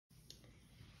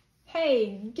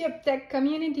Hey, GUP Tech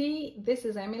community, this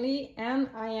is Emily and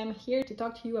I am here to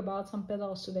talk to you about some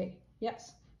pedals today.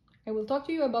 Yes, I will talk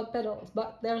to you about pedals,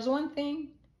 but there's one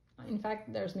thing, in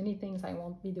fact, there's many things I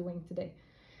won't be doing today.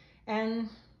 And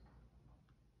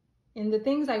in the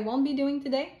things I won't be doing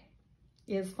today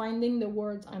is finding the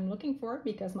words I'm looking for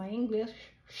because my English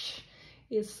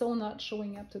is so not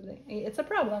showing up today. It's a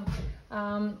problem.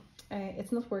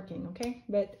 It's not working, okay?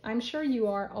 But I'm sure you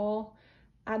are all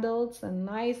adults and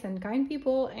nice and kind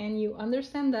people and you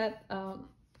understand that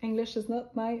English is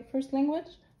not my first language.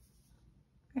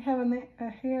 I have a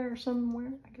hair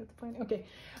somewhere. I got to find it. Okay.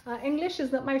 English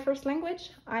is not my first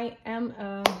language. I am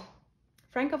a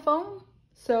francophone,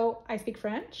 so I speak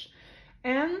French.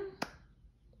 And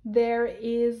there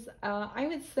is, I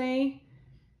would say,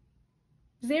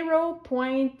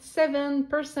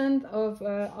 0.7% of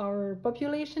our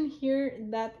population here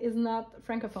that is not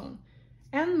francophone.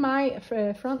 And my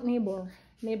front neighbor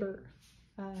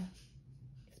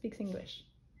speaks English.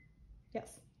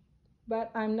 Yes,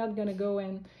 but I'm not gonna go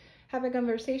and have a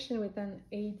conversation with an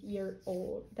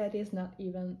 8-year-old. That is not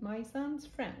even my son's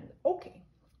friend. Okay.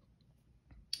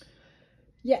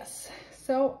 Yes,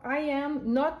 so I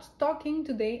am not talking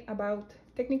today about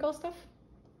technical stuff,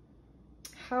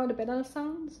 how the pedal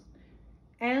sounds,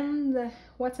 and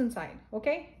what's inside,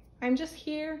 okay? I'm just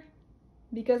here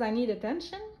because I need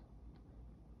attention,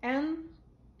 and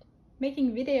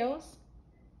making videos,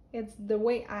 it's the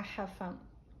way I have fun.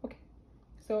 Okay,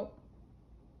 so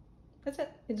that's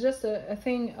it. It's just a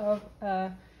thing of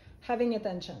having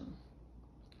attention,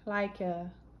 like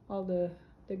all the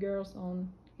girls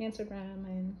on Instagram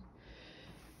and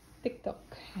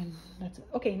TikTok, and that's it.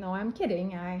 Okay, no, I'm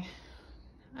kidding.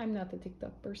 I'm not a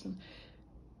TikTok person.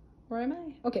 Or am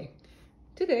I? Okay,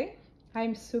 today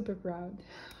I'm super proud.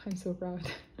 I'm so proud.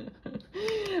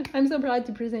 I'm so proud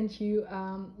to present you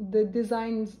the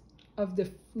designs of the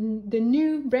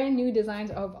brand new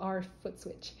designs of our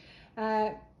Footswitch.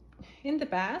 In the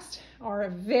past, our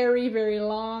very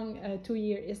long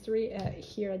 2-year history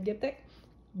here at GUP Tech,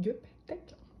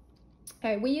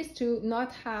 we used to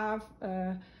not have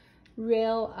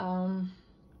real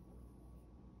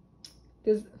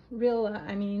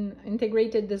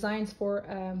integrated designs for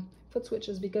foot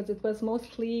switches, because it was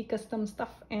mostly custom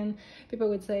stuff, and people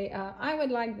would say I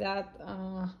would like that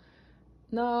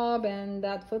knob and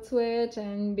that foot switch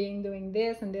and doing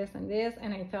this and this and this,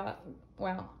 and I thought,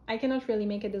 well, I cannot really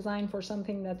make a design for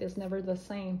something that is never the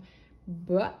same.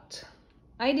 But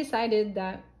I decided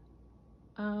that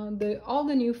all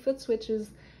the new foot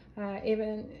switches,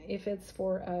 even if it's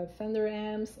for Fender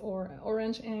amps or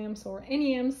Orange amps or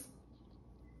any amps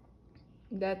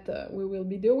that we will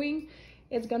be doing,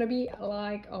 it's gonna be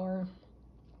like our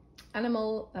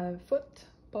animal foot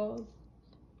paws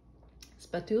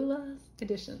spatulas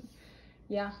edition.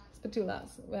 Yeah,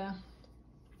 spatulas. Well,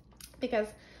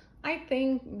 because I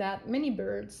think that many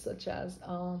birds, such as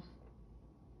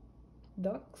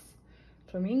ducks,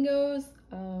 flamingos,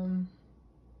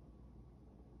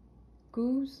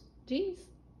 goose, goose,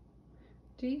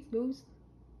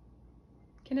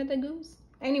 Canada goose.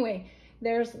 Anyway,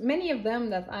 there's many of them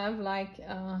that have like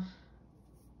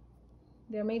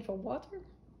they're made for water.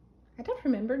 I don't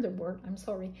remember the word, I'm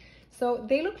sorry. So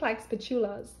they look like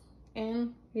spatulas,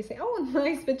 and we say, oh,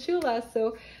 nice spatula.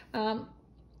 So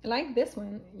like this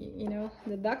one, you know,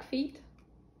 the duck feet.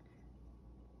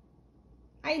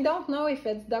 I don't know if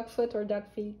it's duck foot or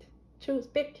duck feet. Choose,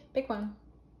 pick one.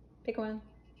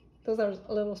 Those are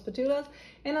little spatulas,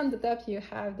 and on the top you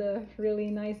have the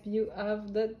really nice view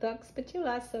of the duck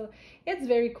spatula. So it's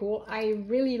very cool. I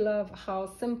really love how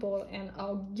simple and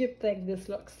how GUP Tech this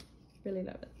looks. Really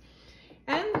love it.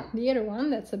 And the other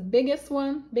one, that's the biggest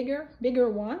one, bigger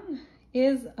one,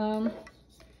 is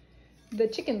the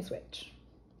chicken switch.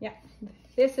 Yeah,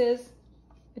 this is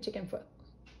a chicken foot.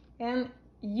 And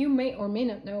you may or may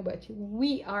not know, but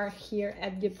we are here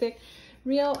at GUP Tech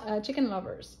real chicken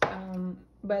lovers,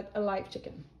 but a live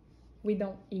chicken. We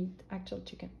don't eat actual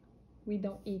chicken. We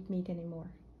don't eat meat anymore.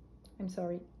 I'm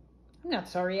sorry. I'm not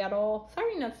sorry at all.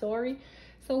 Sorry, not sorry.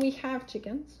 So we have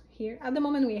chickens here. At the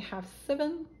moment we have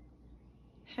 7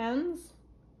 hens,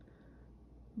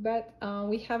 but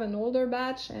we have an older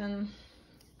batch, and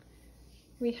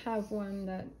we have one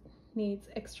that needs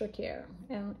extra care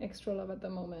and extra love at the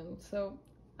moment. So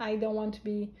I don't want to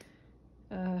be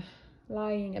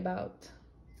lying about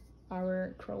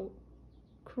our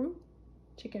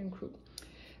chicken crew.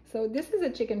 So this is a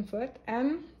chicken foot,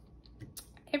 and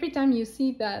every time you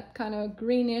see that kind of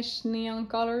greenish neon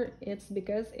color, it's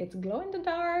because it's glow in the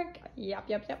dark. Yep.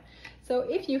 So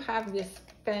if you have this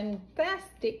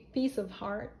fantastic piece of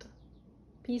art,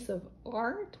 piece of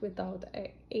art without a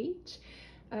H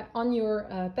on your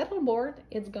pedal board.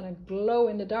 It's gonna glow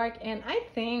in the dark. And I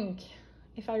think,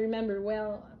 if I remember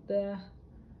well, the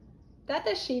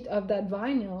data sheet of that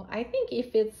vinyl, I think if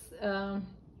it's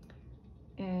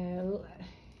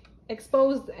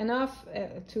exposed enough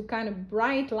to kind of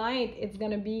bright light, it's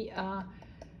gonna be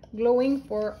glowing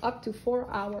for up to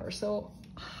 4 hours. So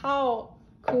how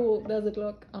cool does it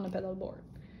look on a pedal board?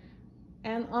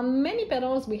 And on many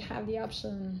pedals we have the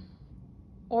option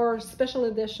or special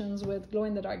editions with glow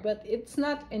in the dark, but it's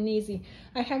not an easy,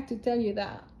 I have to tell you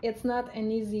that it's not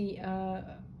an easy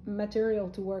material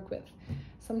to work with.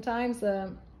 Sometimes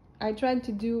I tried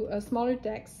to do a smaller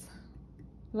text,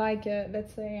 like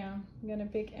let's say I'm gonna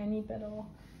pick any pedal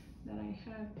that I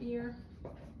have here.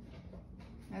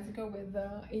 Let's go with the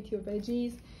 80 of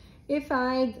veggies. If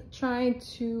I'd tried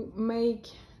to make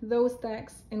those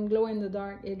texts in glow in the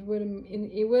dark, it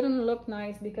wouldn't look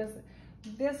nice, because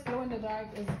this glow in the dark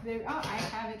is very, oh, I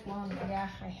have it one, yeah,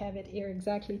 I have it here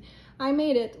exactly. I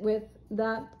made it with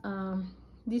that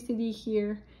DCD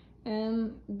here,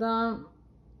 and the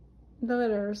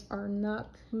letters are not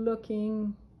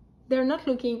looking, they're not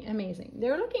looking amazing.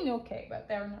 They're looking okay, but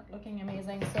they're not looking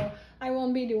amazing. So I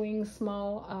won't be doing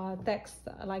small text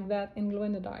like that in glow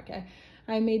in the dark.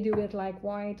 I may do it like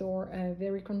white or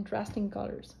very contrasting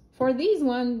colors. For these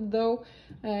ones though,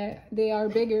 they are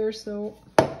bigger, so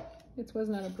it was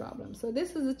not a problem. So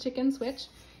this is a Chkn switch.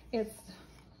 It's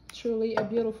truly a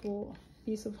beautiful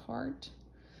piece of art.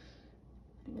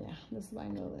 Yeah, this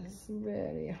vinyl is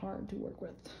very hard to work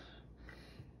with.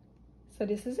 So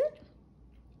this is it.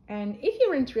 And if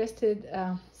you're interested,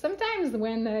 sometimes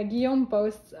when Guillaume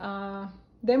posts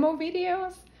demo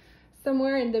videos,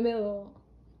 somewhere in the middle,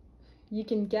 you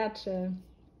can catch a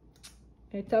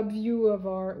top view of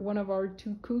one of our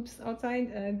 2 coops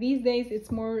outside. These days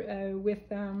it's more with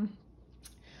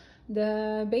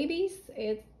the babies.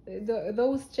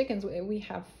 Those chickens, we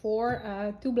have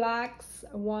 4, 2 blacks,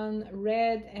 1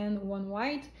 red and 1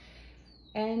 white,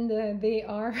 and they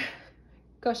are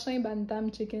Chkn bantam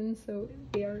chickens, so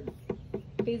they are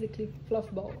basically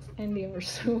fluff balls, and they are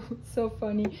so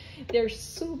funny. They're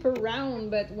super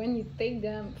round, but when you take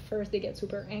them, first they get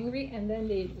super angry, and then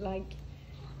they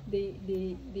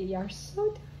are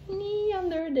so tiny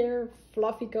under their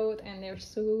fluffy coat, and they're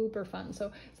super fun.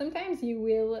 So sometimes you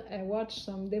will watch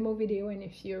some demo video, and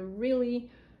if you're really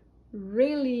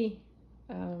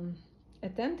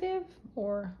attentive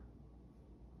or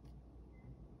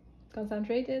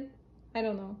concentrated, I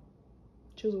don't know,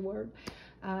 choose a word,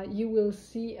 you will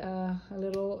see a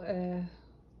little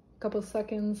couple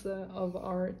seconds of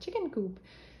our chicken coop.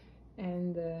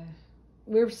 And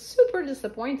we're super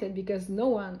disappointed because no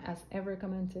one has ever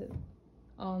commented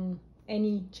on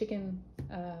any chicken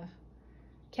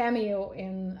cameo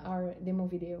in our demo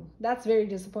video. That's very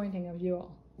disappointing of you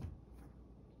all.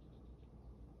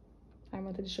 I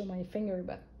wanted to show my finger,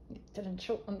 but it didn't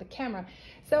show on the camera.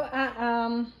 So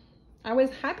I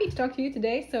was happy to talk to you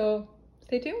today, so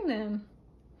stay tuned and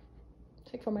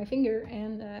check for my finger,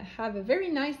 and have a very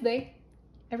nice day,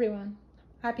 everyone.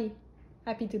 Happy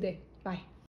today. Bye.